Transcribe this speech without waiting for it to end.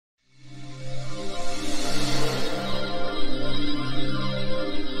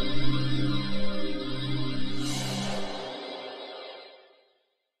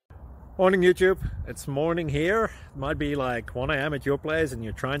Morning YouTube, it's morning here. It might be like 1 a.m. at your place and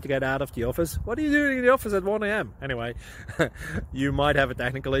you're trying to get out of the office. What are you doing in the office at 1 a.m? Anyway, you might have a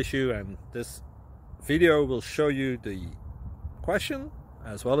technical issue and this video will show you the question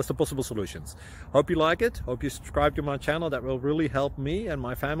as well as the possible solutions. Hope you like it, hope you subscribe to my channel. That will really help me and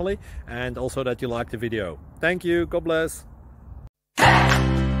my family, and also that you like the video. Thank you, God bless.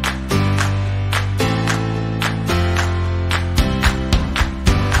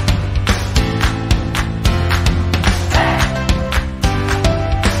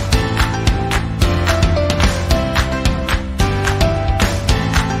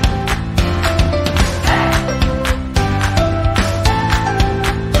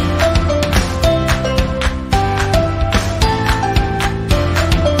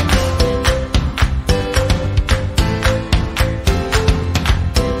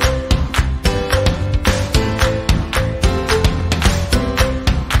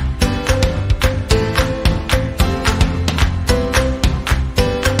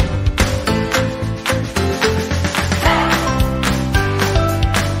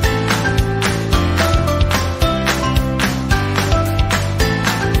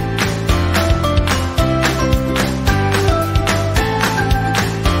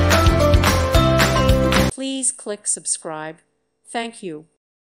 Please click subscribe. Thank you.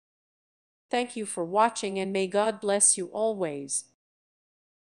 Thank you for watching, and may God bless you always.